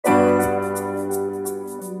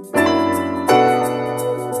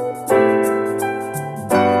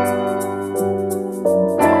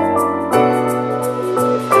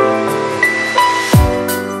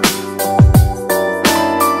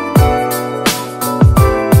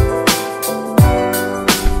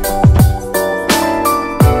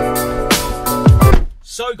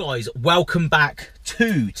guys, welcome back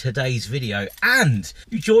to today's video, and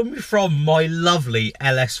you join me from my lovely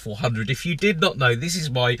LS400. If you did not know, this is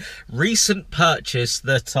my recent purchase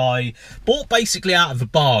that I bought basically out of a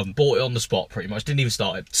barn, bought it on the spot pretty much, didn't even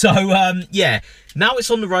start it. So yeah, now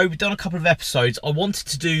it's on the road. We've done a couple of episodes. I wanted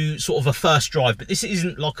to do sort of a first drive, but this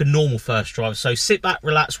isn't like a normal first drive, so sit back,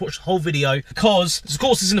 relax, watch the whole video, because of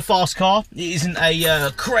course this isn't a fast car, it isn't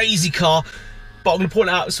a crazy car, but I'm going to point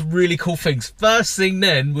out some really cool things. First thing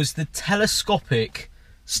then was the telescopic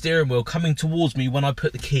steering wheel coming towards me when I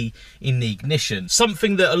put the key in the ignition.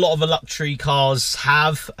 Something that a lot of the luxury cars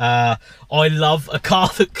have. I love a car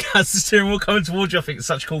that has the steering wheel coming towards you. I think it's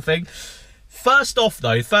such a cool thing. First off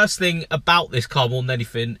though, first thing about this car more than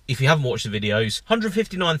anything, if you haven't watched the videos,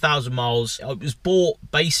 159,000 miles. It was bought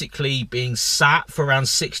basically being sat for around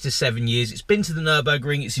 6 to 7 years. It's been to the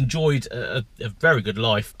Nürburgring, it's enjoyed a very good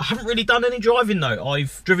life. I haven't really done any driving though.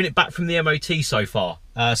 I've driven it back from the MOT so far.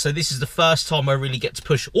 So this is the first time I really get to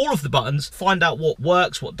push all of the buttons, find out what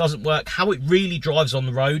works, what doesn't work, how it really drives on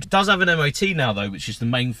the road. It does have an MOT now though, which is the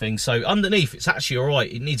main thing. So underneath it's actually all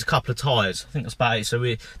right. It needs a couple of tyres. I think that's about it. So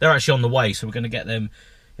they're actually on the way. So we're going to get them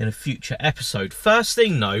in a future episode. First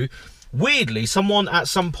thing though, weirdly, someone at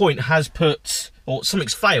some point has put, or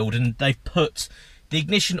something's failed and they've put the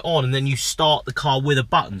ignition on and then you start the car with a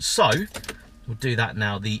button. So we'll do that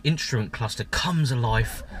now. The instrument cluster comes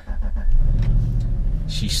alive.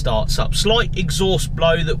 She starts up. Slight exhaust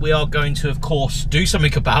blow that we are going to, of course, do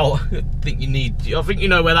something about. I think you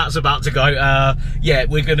know where that's about to go. Yeah,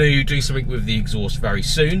 we're going to do something with the exhaust very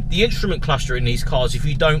soon. The instrument cluster in these cars, if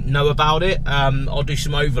you don't know about it, I'll do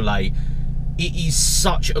some overlay. It is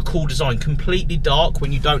such a cool design, completely dark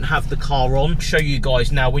when you don't have the car on. I'll show you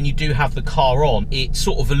guys now, when you do have the car on, it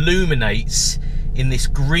sort of illuminates in this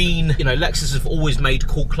green. You know, Lexus have always made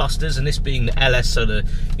cool clusters, and this being the LS, so the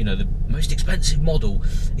most expensive model,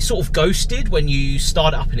 it's sort of ghosted when you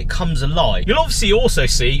start it up and it comes alive. You'll obviously also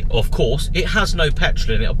see, of course, it has no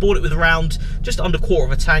petrol in it. I bought it with around just under quarter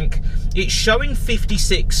of a tank. It's showing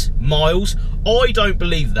 56 miles. I don't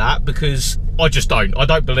believe that, because I just don't. I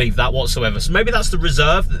don't believe that whatsoever. So maybe that's the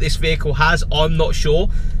reserve that this vehicle has. I'm not sure,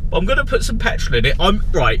 but I'm going to put some petrol in it. I'm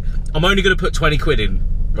only going to put 20 quid in.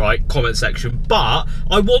 Right, comment section, but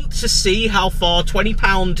I want to see how far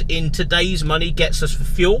 £20 in today's money gets us for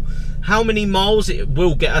fuel, how many miles it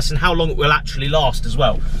will get us, and how long it will actually last as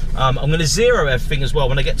well. I'm going to zero everything as well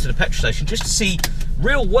when I get to the petrol station, just to see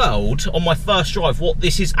real world on my first drive what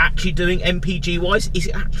this is actually doing MPG wise. Is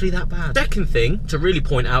it actually that bad? Second thing to really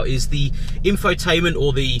point out is the infotainment,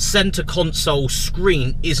 or the center console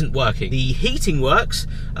screen, isn't working. The heating works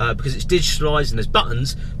because it's digitalized and there's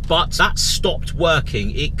buttons, but that stopped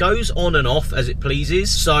working. It goes on and off as it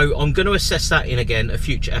pleases, so I'm going to assess that in, again, a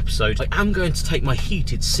future episode. I am going to take my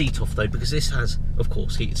heated seat off though, because this has, of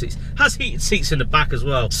course, heated seats. Has heated seats in the back as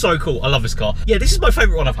well. So cool. I love this car. Yeah, this is my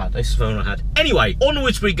favorite one I've had. This is the one I had. Anyway,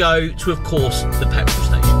 onwards we go to, of course, the petrol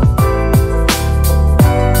station.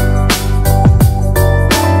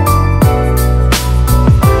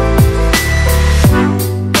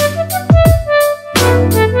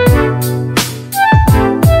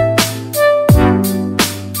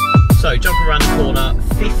 So jumping around the corner,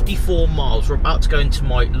 54 miles. We're about to go into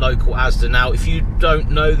my local Asda. Now, if you don't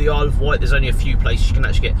know the Isle of Wight, there's only a few places you can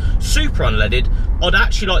actually get super unleaded. I'd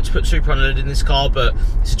actually like to put super unleaded in this car, but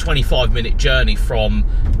it's a 25-minute journey from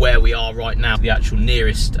where we are right now, the actual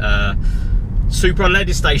nearest super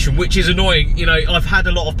unleaded station, which is annoying. You know, I've had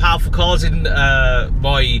a lot of powerful cars in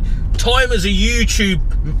my time as a YouTube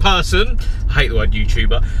person. I hate the word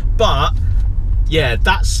YouTuber, but yeah,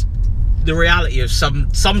 that's the reality of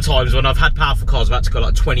sometimes when I've had powerful cars, I've had to go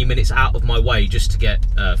like 20 minutes out of my way just to get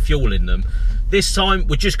fuel in them. This time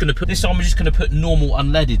we're just going to put normal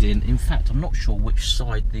unleaded in. In fact, I'm not sure which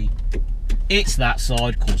side it's that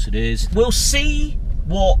side, of course it is. We'll see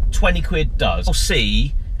what 20 quid does. We'll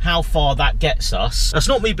see how far that gets us. That's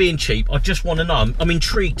not me being cheap, I just want to know. I'm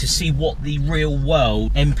intrigued to see what the real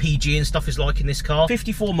world MPG and stuff is like in this car.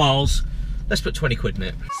 54 miles. Let's put 20 quid in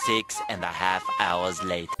it. 6.5 hours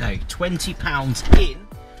later. Okay, £20 in,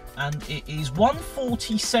 and it is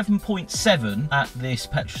 147.7 at this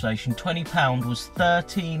petrol station. £20 was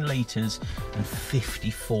 13 litres and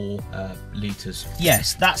 54 litres.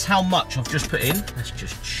 Yes, that's how much I've just put in. Let's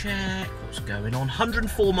just check what's going on.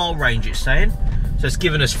 104 mile range it's saying. So it's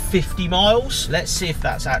given us 50 miles. Let's see if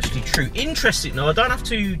that's actually true. Interesting, no, I don't have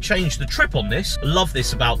to change the trip on this. I love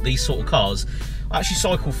this about these sort of cars. I actually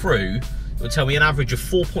cycle through. It would tell me an average of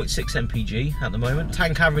 4.6 mpg at the moment,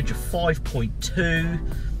 tank average of 5.2,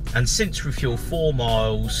 and since refuel 4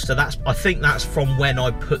 miles. So that's, I think that's from when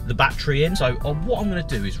I put the battery in. So what I'm going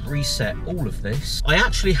to do is reset all of this. I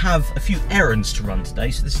actually have a few errands to run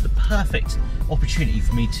today, so this is the perfect opportunity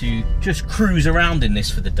for me to just cruise around in this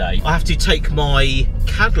for the day. I have to take my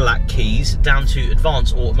Cadillac keys down to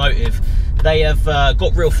Advanced Automotive. They have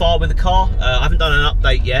got real far with the car. I haven't done an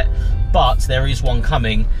update yet, but there is one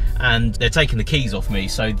coming, and they're taking the keys off me,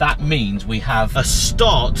 so that means we have a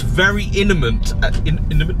start very imminent.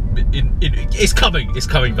 It's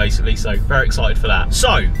coming basically, so very excited for that.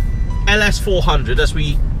 So LS400, as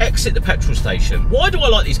we exit the petrol station. Why do I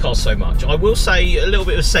like these cars so much? I will say a little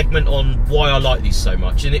bit of a segment on why I like these so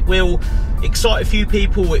much, and it will excite a few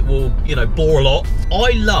people, it will, you know, bore a lot.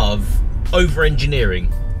 I love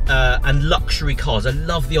over-engineering and luxury cars. I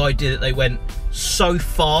love the idea that they went so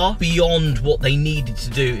far beyond what they needed to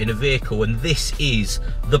do in a vehicle, and this is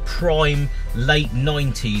the prime late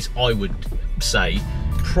 90s, I would say,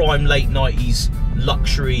 prime late 90s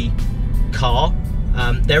luxury car.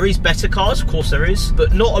 There is better cars, of course there is,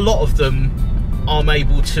 but not a lot of them I'm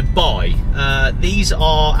able to buy. These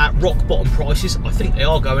are at rock bottom prices. I think they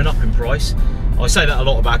are going up in price. I say that a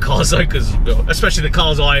lot about cars though, because especially the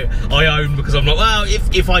cars I own, because I'm like, well,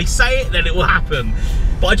 if I say it, then it will happen.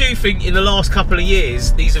 But I do think in the last couple of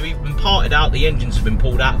years, these have either been parted out, the engines have been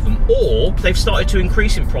pulled out of them, or they've started to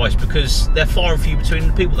increase in price because they're far and few between.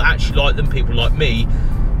 The people that actually like them, people like me,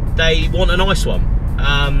 they want a nice one.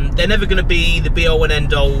 They're never going to be the be-all and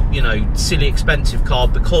end-all, you know, silly expensive car,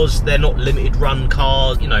 because they're not limited run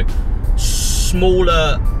cars, you know,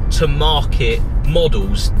 smaller to market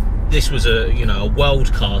models. This was a, you know, a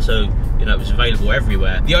world car, so, you know, it was available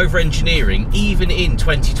everywhere. The over-engineering, even in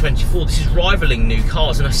 2024, this is rivaling new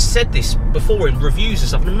cars, and I said this before in reviews and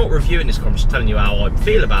stuff, and I'm not reviewing this car, I'm just telling you how I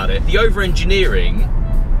feel about it. The over-engineering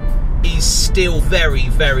is still very,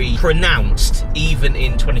 very pronounced, even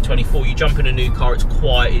in 2024. You jump in a new car, it's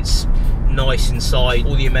quiet, it's nice inside,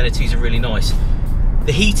 all the amenities are really nice.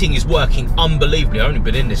 The heating is working unbelievably. I've only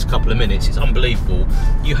been in this a couple of minutes, it's unbelievable.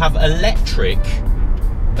 You have electric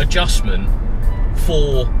adjustment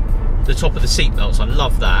for the top of the seat belts. I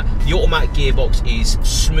love that. The automatic gearbox is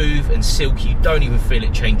smooth and silky. You don't even feel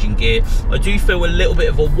it changing gear. I do feel a little bit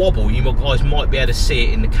of a wobble. You guys might be able to see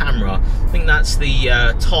it in the camera. I think that's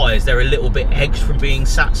the tyres. They're a little bit edged from being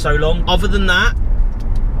sat so long. Other than that,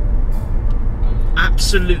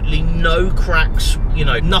 absolutely no cracks, you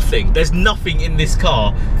know, nothing. There's nothing in this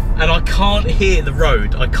car, and I can't hear the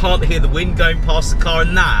road. I can't hear the wind going past the car,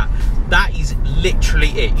 and that is literally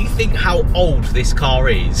it. You think how old this car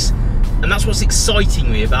is, and that's what's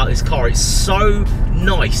exciting me about this car. It's so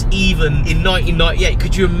nice, even in 1998.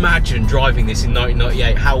 Could you imagine driving this in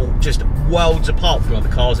 1998? How just worlds apart from other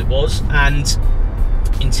cars it was. And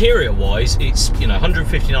interior wise, it's, you know,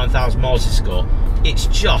 159,000 miles it's got. It's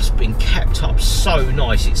just been kept up so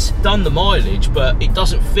nice. It's done the mileage, but it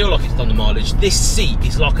doesn't feel like it's done the mileage. This seat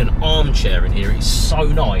is like an armchair in here. It's so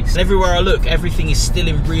nice. And everywhere I look, everything is still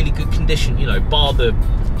in really good condition, you know, bar the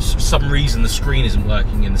some reason the screen isn't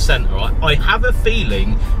working in the center. I have a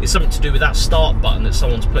feeling it's something to do with that start button that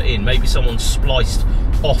someone's put in. Maybe someone's spliced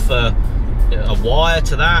off a wire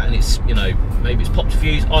to that, and it's, you know, maybe it's popped a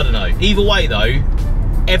fuse. I don't know. Either way though,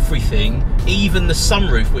 everything, even the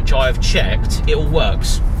sunroof, which I have checked, it all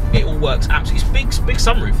works. It all works absolutely. It's big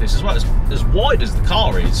sunroof this as well. It's as wide as the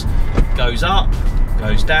car is. It goes up,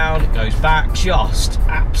 goes down, it goes back. Just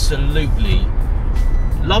absolutely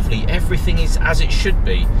lovely. Everything is as it should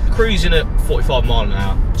be. Cruising at 45 miles an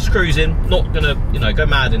hour. Just cruising. Not gonna, you know, go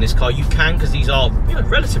mad in this car. You can, because these are, you know,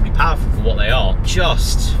 relatively powerful for what they are.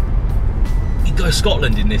 Just, you go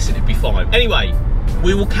Scotland in this and it'd be fine. Anyway,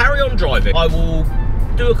 we will carry on driving. I will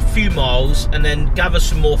do a few miles and then gather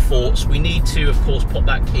some more thoughts. We need to, of course, pop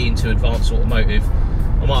that key into Advanced Automotive.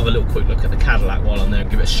 I might have a little quick look at the Cadillac while I'm there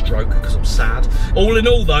and give it a stroke because I'm sad. All in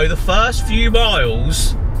all though, the first few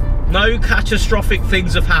miles, no catastrophic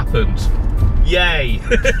things have happened. Yay!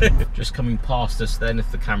 Just coming past us then,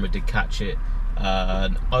 if the camera did catch it,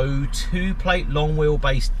 an 02 plate long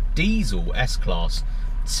wheelbase diesel S-Class.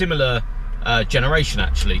 Similar generation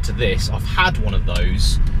actually to this. I've had one of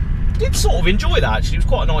those. Did sort of enjoy that actually. It was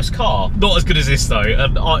quite a nice car. Not as good as this though,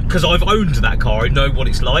 and because I've owned that car, I know what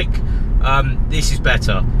it's like. This is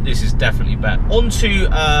better. This is definitely better. Onto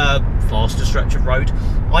a faster stretch of road.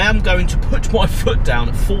 I am going to put my foot down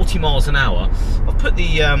at 40 miles an hour. I've put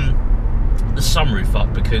the sunroof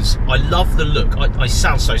up because I love the look. I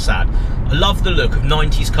sound so sad. I love the look of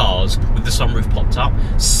 90s cars with the sunroof popped up.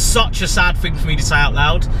 Such a sad thing for me to say out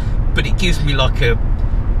loud, but it gives me like a,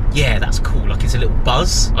 yeah, that's cool, like it's a little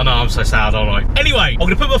buzz. I know, I'm so sad, aren't I? Anyway, I'm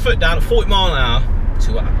gonna put my foot down at 40 miles an hour,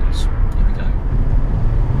 see what happens. Here we go.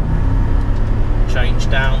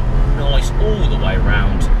 down, nice all the way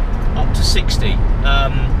around, up to 60.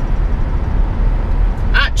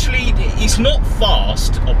 Actually, it's not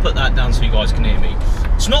fast. I'll put that down so you guys can hear me.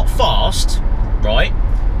 It's not fast, right?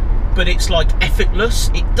 But it's like effortless.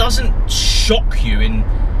 It doesn't shock you in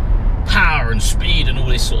power and speed and all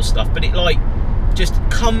this sort of stuff, but it like just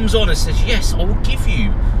comes on and says, yes, I will give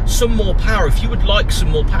you some more power. If you would like some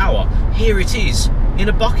more power, here it is in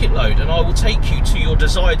a bucket load, and I will take you to your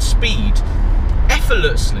desired speed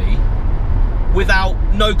effortlessly, without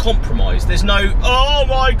no compromise. There's no, oh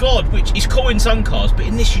my god, which is cool in some cars, but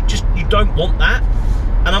in this you don't want that.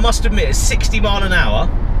 And I must admit, at 60 mile an hour,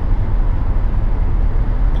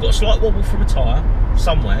 I've got a slight wobble from a tyre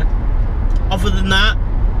somewhere. Other than that,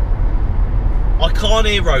 I can't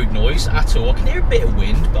hear road noise at all. I can hear a bit of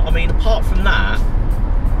wind, but I mean, apart from that,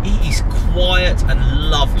 it is quiet and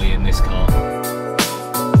lovely in this car.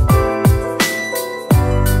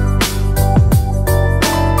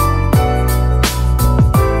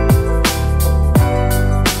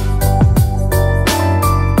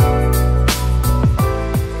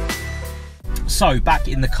 So back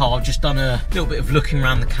in the car, just done a little bit of looking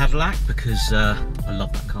around the Cadillac because I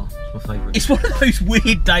love that car, it's my favourite. It's one of those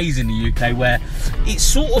weird days in the UK where it's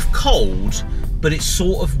sort of cold, but it's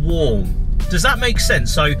sort of warm. Does that make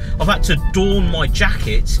sense? So I've had to don my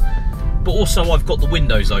jacket, but also I've got the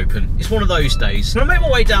windows open. It's one of those days. And I made my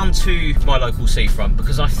way down to my local seafront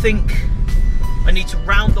because I think I need to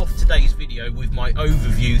round off today's video with my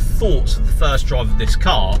overview thoughts of the first drive of this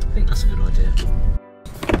car. I think that's a good idea.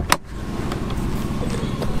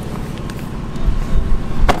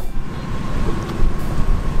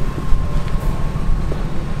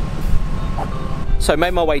 So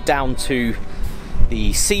made my way down to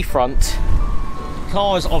the seafront.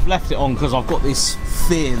 Cars, I've left it on because I've got this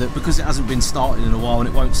fear that because it hasn't been started in a while and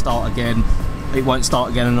it won't start again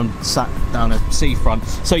and I'm sat down a seafront.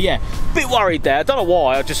 So yeah, a bit worried there. I don't know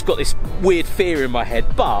why, I just got this weird fear in my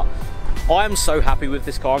head, but I am so happy with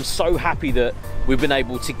this car. I'm so happy that we've been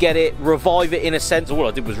able to get it, revive it in a sense. All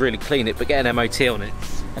I did was really clean it, but get an MOT on it.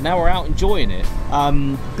 And now we're out enjoying it.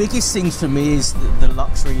 Biggest things for me is the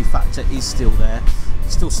luxury factor is still there.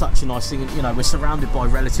 It's still such a nice thing. You know, we're surrounded by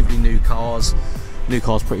relatively new cars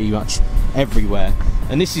pretty much everywhere.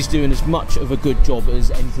 And this is doing as much of a good job as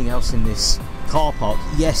anything else in this car park.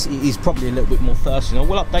 Yes, it is probably a little bit more thirsty. I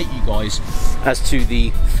will update you guys as to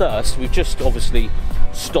the thirst. We've just obviously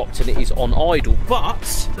stopped and it is on idle,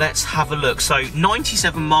 but let's have a look. So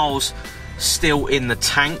 97 miles still in the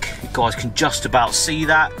tank, you guys can just about see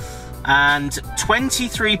that, and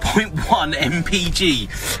 23.1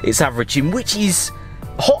 mpg it's averaging, which is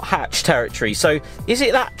hot hatch territory. So is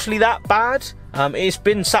it actually that bad? It's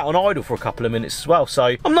been sat on idle for a couple of minutes as well, so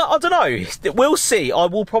I don't know, we'll see. I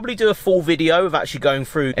will probably do a full video of actually going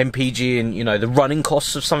through MPG and, you know, the running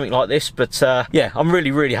costs of something like this, but yeah, I'm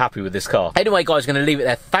really happy with this car. Anyway guys, going to leave it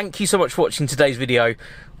there. Thank you so much for watching today's video.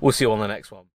 We'll see you on the next one.